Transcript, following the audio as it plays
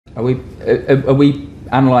Are we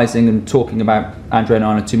analysing and talking about Andre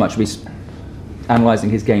Onana too much? Are we analysing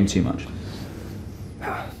his game too much?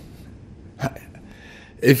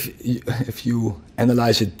 If you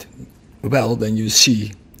analyse it well, then you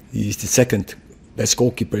see he's the second best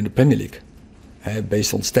goalkeeper in the Premier League,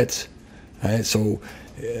 based on stats. So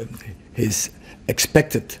his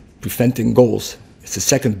expected preventing goals is the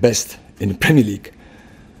second best in the Premier League.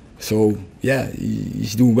 So yeah,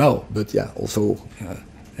 he's doing well, but yeah, also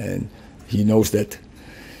and he knows that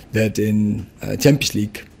in Champions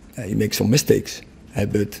League he makes some mistakes,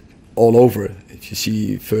 but all over, if you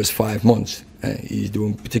see first 5 months, he's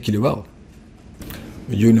doing particularly well.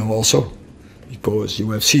 You know also, because you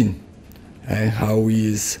have seen how he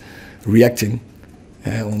is reacting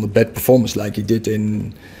on the bad performance, like he did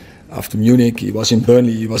after Munich. He was in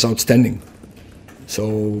Burnley, he was outstanding.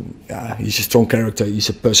 So yeah, he's a strong character, he's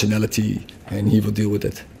a personality, and he will deal with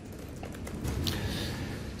it.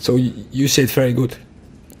 So you said very good,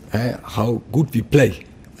 how good we play,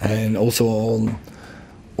 and also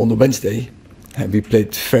on the Wednesday we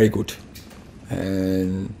played very good,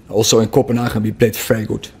 and also in Copenhagen we played very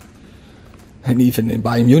good, and even in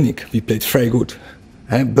Bayern Munich we played very good.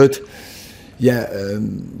 But yeah,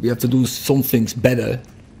 we have to do some things better.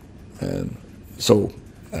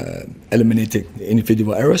 Eliminating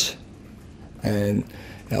individual errors, and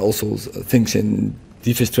also things in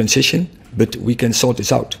defense transition, but we can sort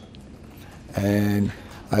this out. And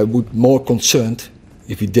I would more concerned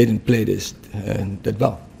if we didn't play this that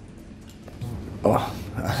well. Oh,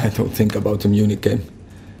 I don't think about the Munich game.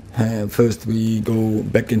 First we go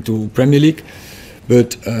back into Premier League,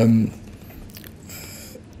 but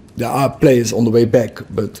there are players on the way back,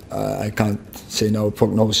 but I can't say now a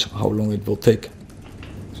prognosis how long it will take.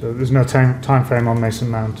 So there's no time frame on Mason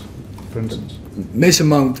Mount, for instance? Mason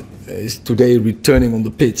Mount is today returning on the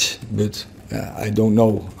pitch, but I don't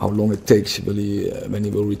know how long it takes when he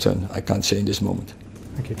will return. I can't say in this moment.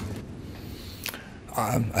 Thank you.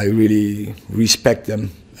 I really respect them.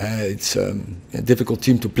 It's a difficult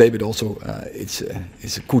team to play, but also it's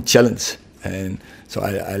a good challenge. And so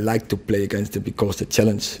I like to play against them because the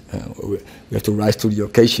challenge, we have to rise to the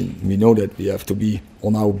occasion. We know that we have to be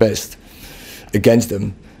on our best against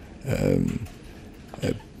them.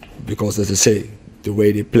 Because, as I say, the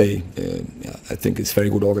way they play, I think it's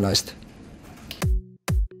very good organized.